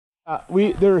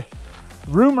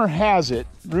Rumor has it,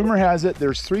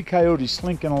 there's 3 coyotes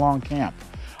slinking along camp.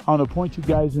 I'm gonna point you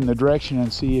guys in the direction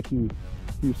and see if you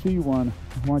see one.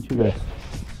 I want you to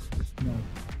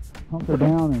hunker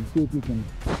down and see if you can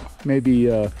maybe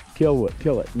kill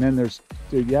it. And then there's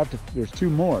 2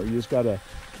 more. You just gotta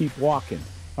keep walking.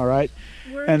 All right.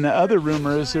 And the other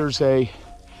rumor is there's a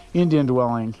Indian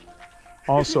dwelling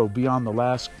also beyond the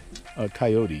last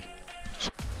coyote.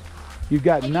 You've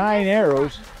got 9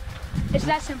 arrows. It's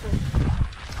that simple.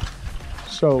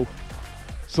 So,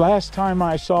 last time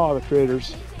I saw the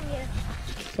critters,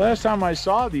 last time I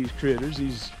saw these critters,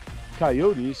 these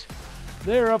coyotes,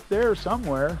 they're up there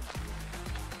somewhere.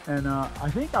 And I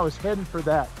think I was heading for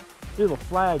that little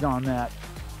flag on that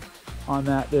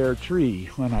there tree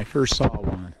when I first saw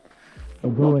one. So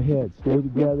go ahead, stay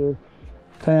together,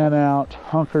 pan out,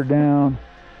 hunker down,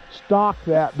 stalk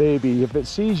that baby. If it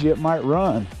sees you, it might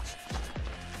run.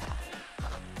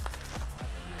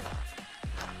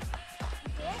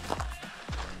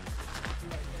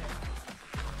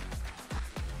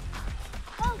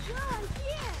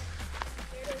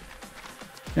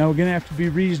 Now we're gonna have to be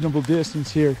reasonable distance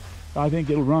here. I think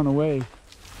it'll run away.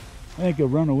 I think it'll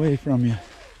run away from you.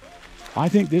 I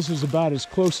think this is about as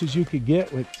close as you could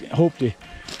get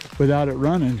without it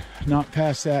running, not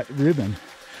past that ribbon.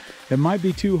 It might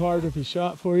be too hard of a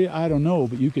shot for you, I don't know,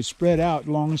 but you could spread out as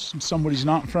long as somebody's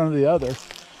not in front of the other,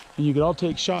 and you could all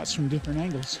take shots from different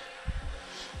angles.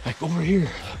 Like over here.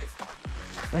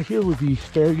 Right here would be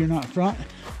fair, you're not in front.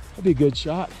 That'd be a good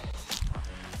shot.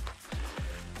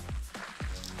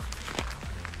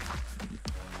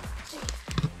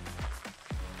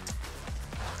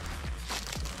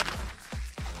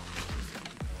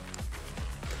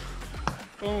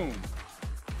 Boom.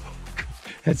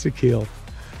 That's a kill.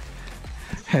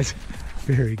 That's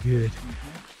very good.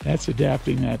 That's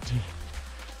adapting that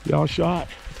y'all shot.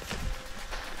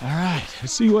 All right,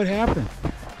 let's see what happened.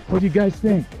 What do you guys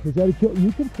think? Is that a kill?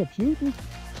 You can keep shooting.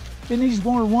 It needs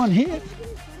more than one hit.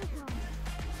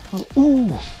 Oh,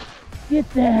 ooh, get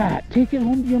that. Take it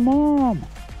home to your mom.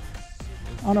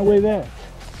 On our way there.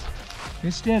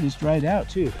 Instead, it's dried out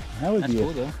too. That would be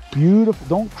cool, though. Beautiful.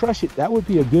 Don't crush it. That would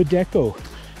be a good deco.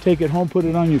 Take it home, put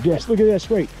it on your desk. Look at that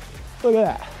straight. Look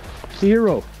at that. It's a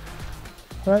hero.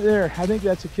 Right there. I think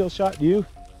that's a kill shot. Do you?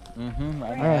 Mm-hmm.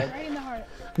 Right, right in the heart.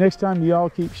 Next time, you all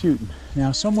keep shooting.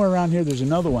 Now, somewhere around here, there's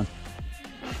another one.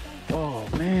 Oh,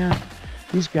 man.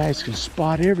 These guys can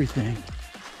spot everything.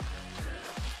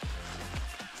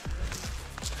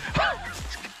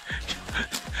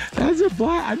 That's a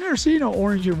black. I've never seen an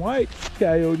orange and white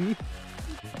coyote.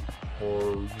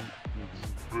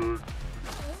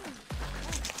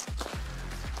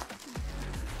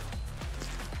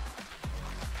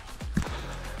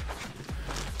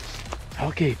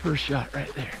 Okay, first shot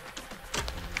right there.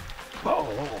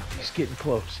 Oh, he's getting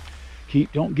close.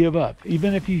 Don't give up.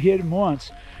 Even if you hit him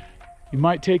once, you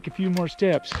might take a few more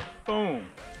steps. Boom.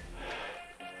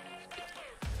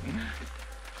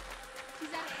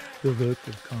 The look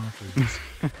of confidence.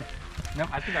 No,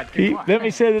 I think I got 2 more. Let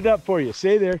me set it up for you.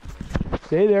 Stay there.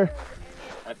 Stay there.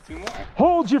 That's 2 more.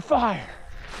 Hold your fire.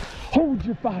 Hold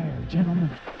your fire, gentlemen.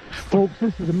 Folks,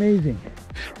 this is amazing.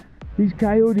 These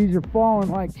coyotes are falling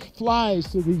like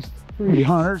flies to these 3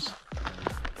 hunters.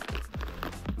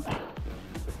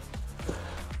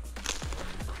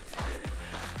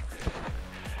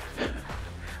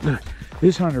 Look,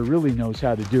 this hunter really knows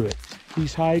how to do it.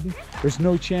 He's hiding. There's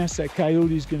no chance that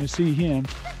coyote's gonna see him.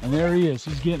 And there he is.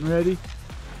 He's getting ready.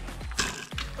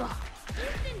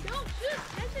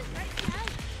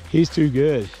 He's too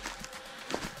good.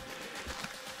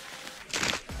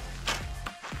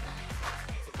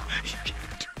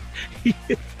 He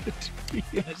hit the tree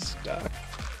and stuck.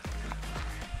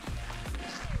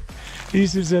 He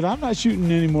said, I'm not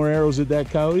shooting any more arrows at that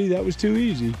coyote. That was too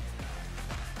easy.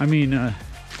 I mean,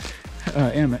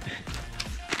 Emmett.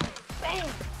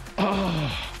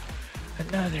 Oh,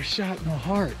 another shot in the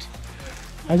heart.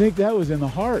 I think that was in the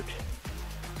heart.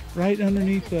 Right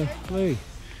underneath the leg.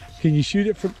 Can you shoot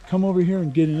it from, come over here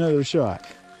and get another shot?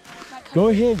 Go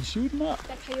ahead and shoot him up.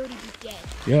 That coyote is dead.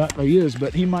 Yeah, he is,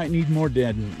 but he might need more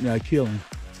dead and kill him.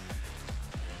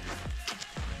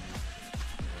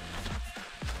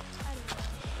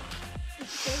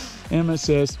 Emma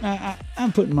says,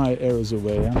 I'm putting my arrows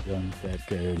away. I'm done with that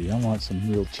coyote. I want some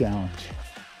real challenge.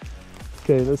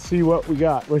 Okay, let's see what we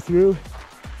got. We're through.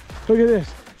 Look at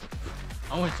this.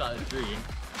 I only saw the 3.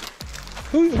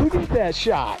 Who did that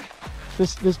shot?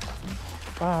 This,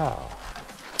 wow.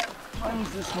 Mine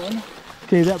was this one.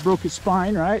 Okay, that broke its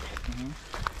spine, right?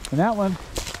 Mm-hmm. And that one,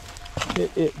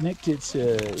 it nicked its,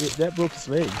 that broke its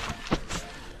leg.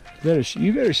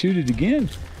 You better shoot it again.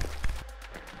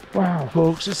 Wow,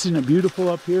 folks, isn't it beautiful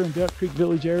up here in Duck Creek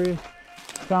Village area?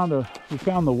 We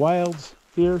found the wilds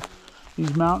here.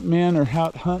 These mountain men are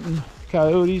out hunting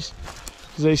coyotes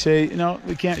because they say, you know,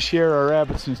 we can't share our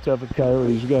rabbits and stuff with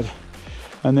coyotes. We got,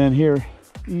 and then here,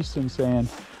 Easton saying,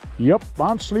 "Yep,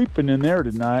 I'm sleeping in there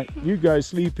tonight. You guys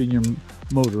sleep in your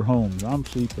motor homes. I'm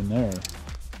sleeping there."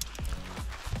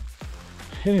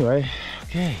 Anyway,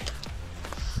 okay.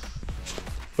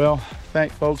 Well,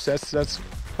 thank folks.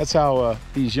 That's how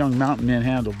these young mountain men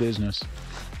handle business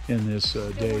in this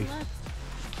day.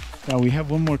 Now we have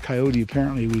one more coyote.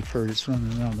 Apparently we've heard it's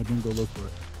running around. I'm gonna go look for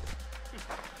it.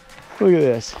 Look at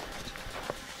this.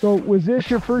 So was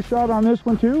this your first shot on this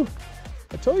one too?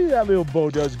 I told you that little bow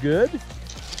does good.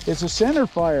 It's a center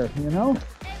fire, you know.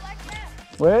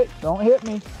 Wait, don't hit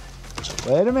me.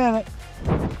 Wait a minute.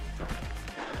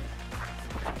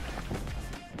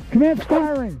 Commence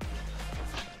firing.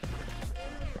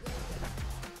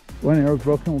 One arrow's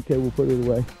broken. Okay, we'll put it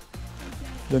away.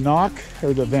 The knock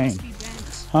or the vein?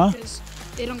 Huh? Because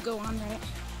they don't go on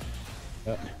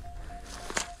right.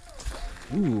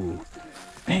 Ooh,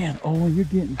 man! Oh, you're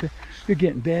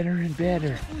getting better and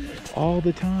better all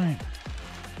the time.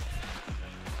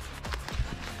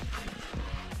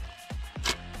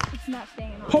 It's not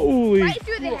staying on. Holy! Right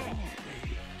through the head.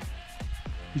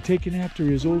 You're taking after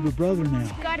his older brother now.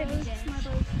 It's gotta be dead.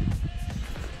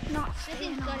 Not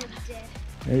staying on. Gotta be dead.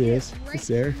 There he is. It's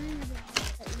there.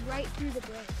 Right through the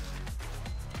brain.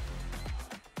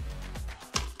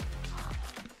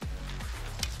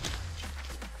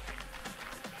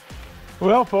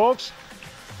 Well, folks,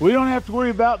 we don't have to worry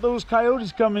about those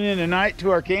coyotes coming in tonight to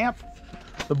our camp.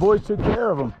 The boys took care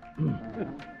of them.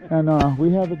 And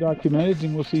we have it documented,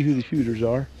 and we'll see who the shooters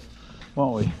are,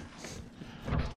 won't we?